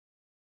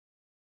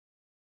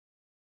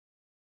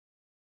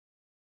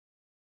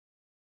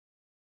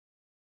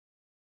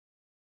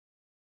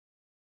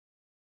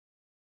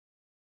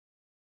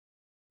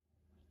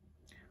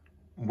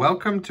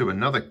Welcome to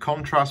another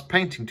contrast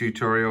painting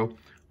tutorial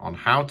on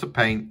how to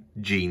paint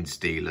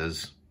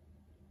Genestealers.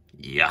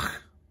 Yuck!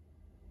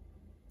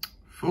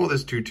 For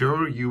this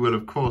tutorial you will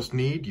of course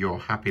need your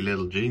happy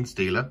little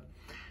Genestealer,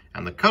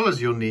 and the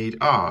colours you'll need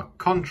are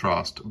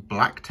contrast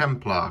Black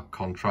Templar,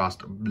 contrast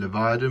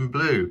Leviadon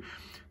Blue,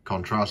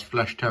 contrast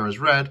Flesh Terrors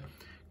Red,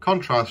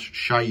 contrast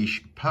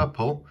Shyish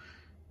Purple,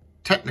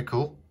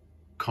 technical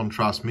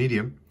contrast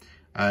medium,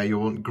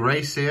 you'll want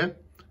Grey Seer,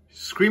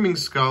 Screaming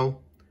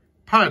Skull,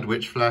 Pallid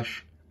Witch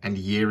Flesh, and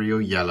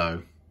Yriel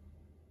Yellow.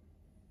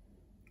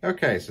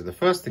 Okay, so the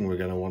first thing we're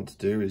going to want to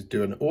do is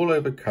do an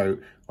all-over coat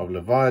of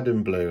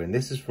Leviadon Blue, and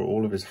this is for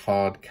all of his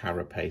hard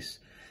carapace.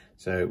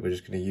 So we're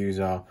just going to use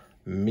our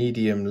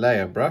medium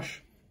layer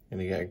brush. Going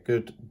to get a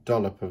good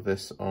dollop of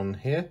this on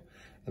here,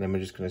 and then we're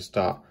just going to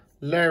start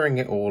layering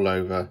it all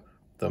over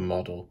the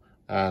model.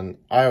 And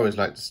I always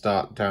like to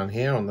start down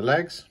here on the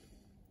legs,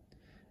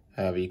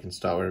 but you can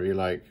start wherever you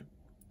like.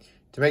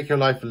 To make your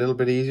life a little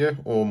bit easier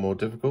or more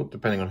difficult,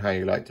 depending on how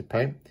you like to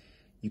paint,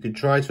 you could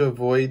try to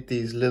avoid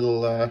these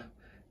little,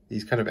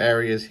 these kind of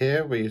areas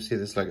here where you see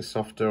there's like a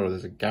softer or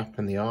there's a gap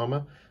in the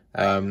armor.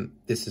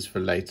 This is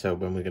for later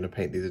when we're going to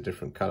paint these a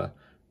different color,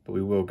 but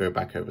we will go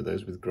back over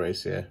those with Grey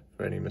Seer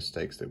for any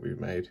mistakes that we've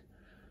made.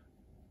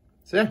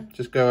 So yeah,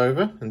 just go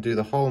over and do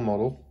the whole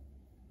model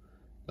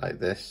like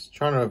this,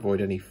 trying to avoid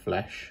any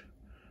flesh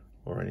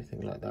or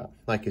anything like that,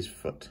 like his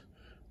foot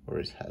or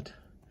his head.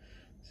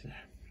 So yeah.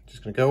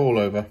 Just going to go all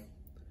over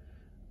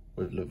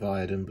with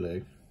Leviadon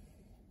Blue.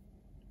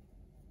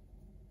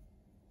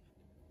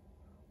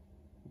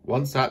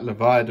 Once that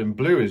Leviadon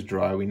Blue is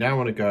dry, we now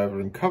want to go over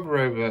and cover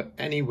over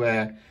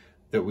anywhere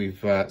that we've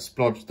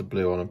splodged the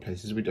blue on, and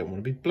places we don't want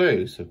to be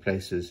blue. So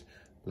places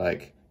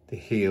like the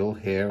heel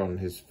here on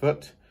his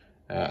foot,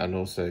 and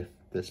also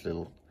this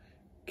little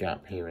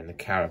gap here in the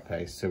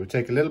carapace. So we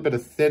take a little bit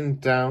of thinned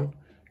down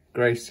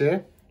Grey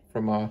Seer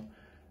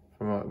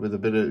with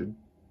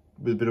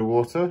a bit of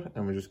water,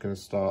 and we're just going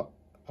to start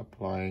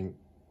applying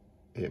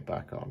it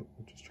back on.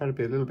 Just try to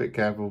be a little bit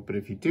careful, but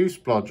if you do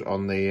splodge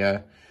on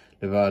the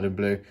Leviadon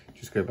Blue,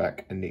 just go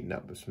back and neaten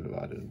up with some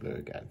Leviadon Blue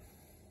again.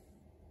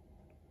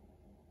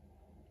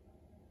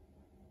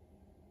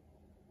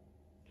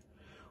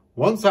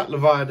 Once that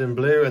Leviadon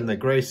Blue and the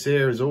Grey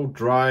Seer is all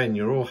dry and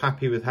you're all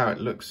happy with how it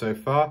looks so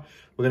far,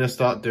 we're going to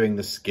start doing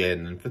the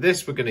skin. And for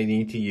this, we're going to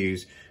need to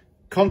use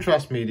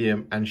contrast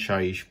medium and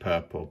Shyish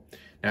Purple.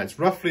 Now it's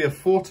roughly a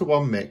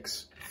 4-to-1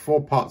 mix,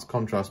 4 parts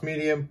contrast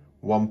medium,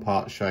 1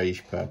 part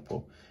Shyish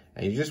Purple.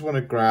 And you just want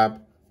to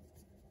grab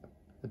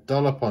a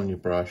dollop on your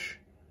brush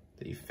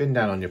that you thin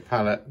down on your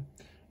palette,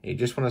 and you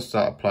just want to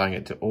start applying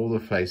it to all the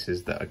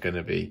places that are going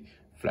to be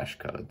flesh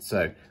coloured.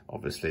 So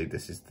obviously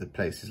this is the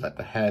places like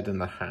the head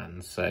and the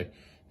hands. So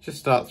just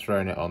start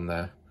throwing it on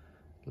there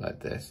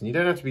like this. And you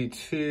don't have to be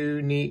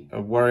too neat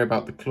or worry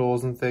about the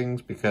claws and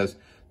things, because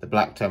the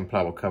Black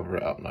Templar will cover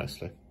it up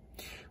nicely.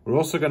 We're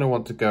also going to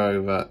want to go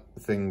over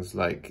things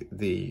like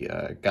the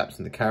gaps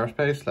in the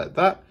carapace like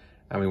that,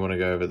 and we want to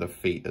go over the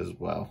feet as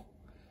well.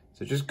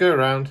 So just go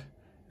around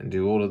and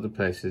do all of the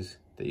places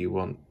that you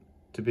want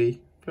to be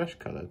flesh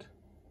coloured.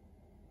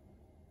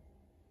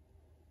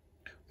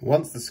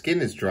 Once the skin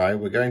is dry,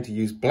 we're going to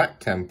use Black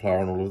Templar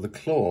on all of the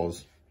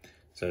claws.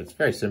 So it's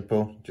very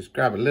simple. Just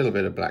grab a little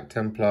bit of Black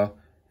Templar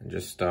and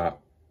just start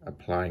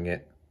applying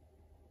it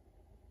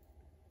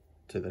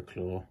to the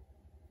claw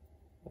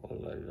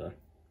all over.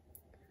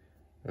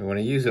 We want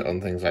to use it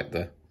on things like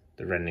the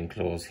rending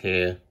claws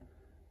here,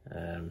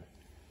 and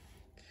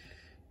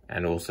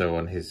also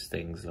on his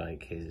things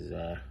like his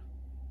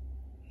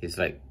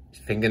like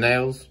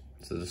fingernails,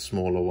 so the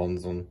smaller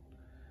ones on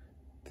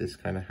this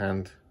kind of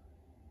hand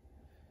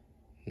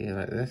here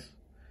like this,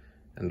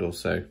 and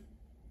also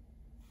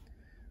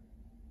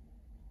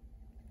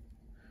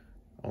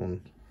on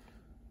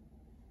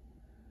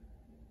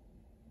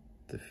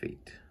the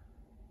feet.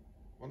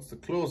 Once the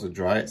claws are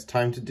dry, it's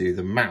time to do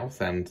the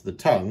mouth and the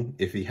tongue,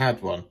 if he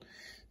had one.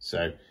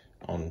 So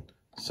on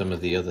some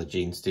of the other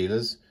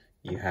Genestealers,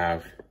 you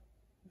have a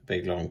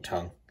big long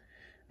tongue.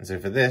 And so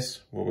for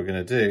this, what we're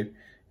going to do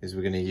is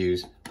we're going to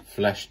use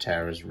Flesh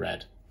Terrors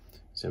Red.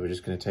 So we're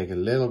just going to take a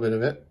little bit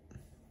of it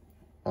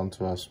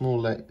onto our small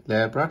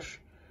layer brush,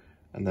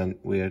 and then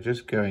we are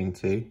just going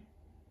to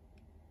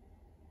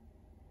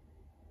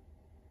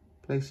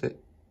place it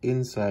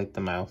inside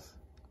the mouth,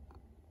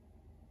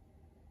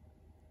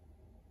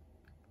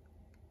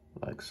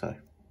 like so.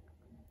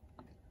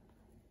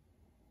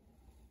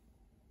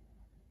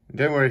 And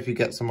don't worry if you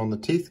get some on the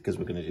teeth, because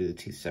we're going to do the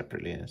teeth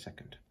separately in a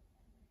second.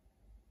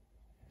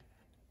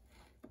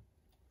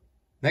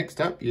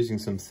 Next up, using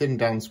some thinned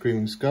down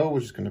Screaming Skull,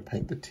 we're just going to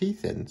paint the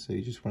teeth in. So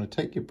you just want to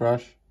take your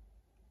brush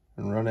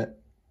and run it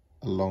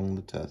along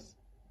the tooth,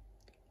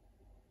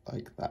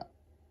 like that.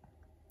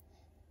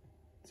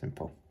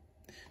 Simple.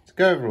 Let's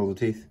go over all the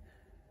teeth,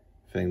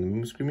 filling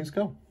them with Screaming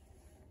Skull.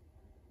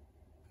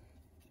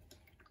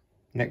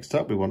 Next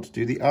up, we want to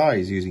do the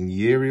eyes using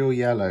Yriel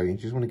Yellow. You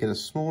just want to get a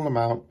small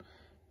amount,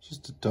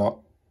 just a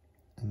dot,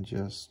 and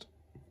just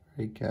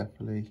very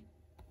carefully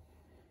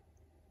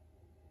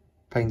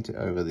paint it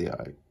over the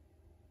eye.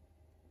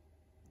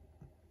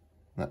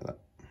 Like that.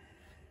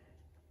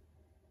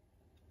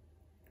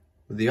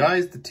 With the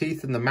eyes, the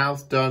teeth and the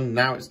mouth done,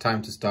 now it's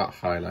time to start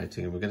highlighting.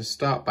 And we're going to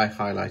start by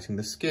highlighting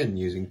the skin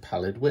using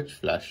Pallid Witch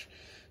Flesh.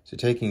 So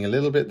taking a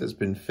little bit that's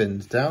been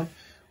thinned down,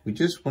 we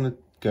just want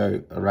to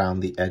go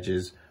around the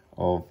edges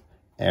of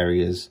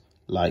areas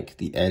like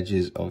the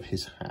edges of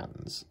his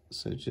hands.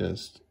 So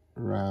just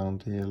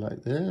around here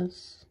like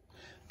this,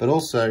 but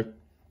also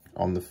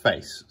on the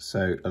face.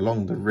 So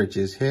along the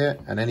ridges here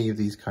and any of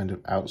these kind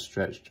of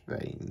outstretched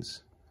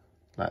veins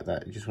like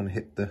that. You just want to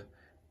hit the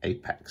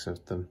apex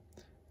of them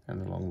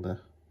and along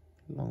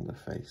the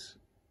face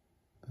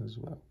as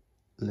well.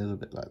 A little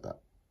bit like that.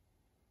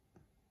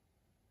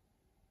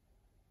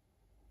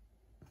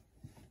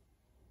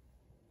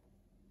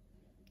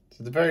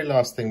 So the very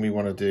last thing we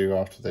want to do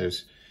after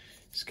those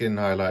skin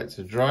highlights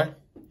are dry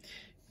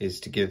is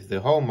to give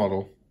the whole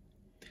model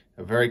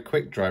a very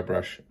quick dry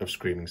brush of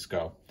Screaming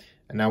Skull.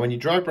 And now when you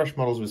dry brush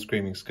models with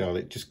Screaming Skull,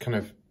 it just kind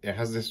of, it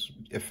has this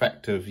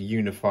effect of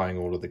unifying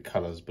all of the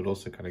colours, but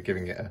also kind of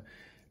giving it a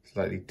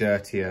slightly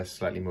dirtier,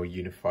 slightly more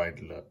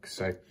unified look.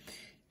 So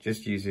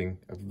just using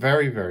a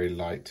very, very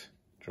light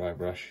dry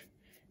brush,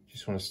 you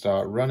just want to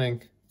start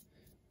running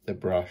the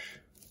brush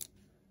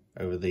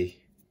over the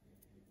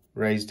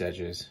raised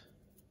edges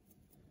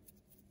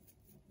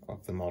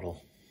of the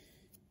model.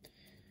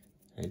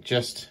 And it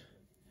just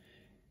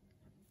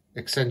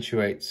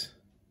accentuates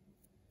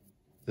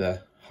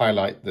the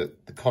highlight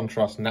that the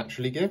contrast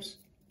naturally gives,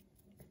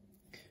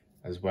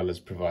 as well as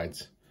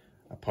provides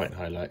a point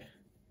highlight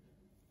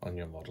on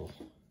your model.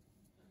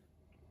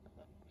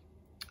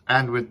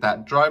 And with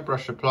that dry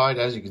brush applied,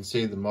 as you can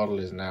see, the model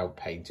is now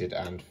painted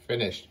and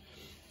finished,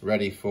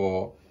 ready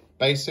for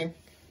basing.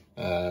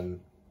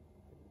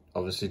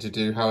 Obviously to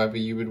do however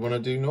you would want to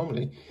do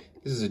normally.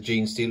 This is a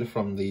Genestealer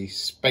from the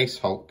Space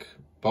Hulk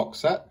box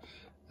set.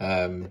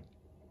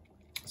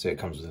 So it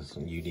comes with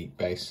some unique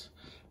base.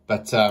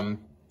 But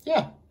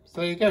yeah,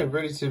 so there you go.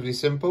 Relatively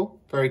simple,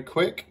 very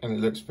quick, and it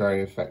looks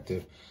very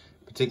effective,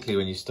 particularly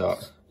when you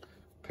start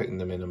putting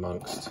them in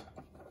amongst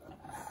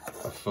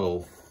a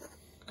full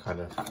kind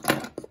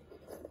of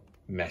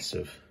mess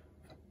of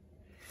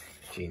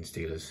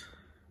Genestealers,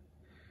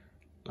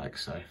 like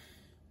so.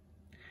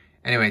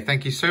 Anyway,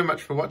 thank you so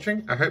much for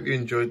watching. I hope you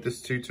enjoyed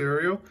this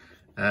tutorial,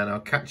 and I'll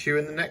catch you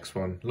in the next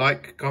one.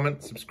 Like,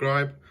 comment,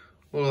 subscribe,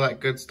 all that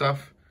good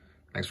stuff.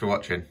 Thanks for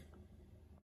watching.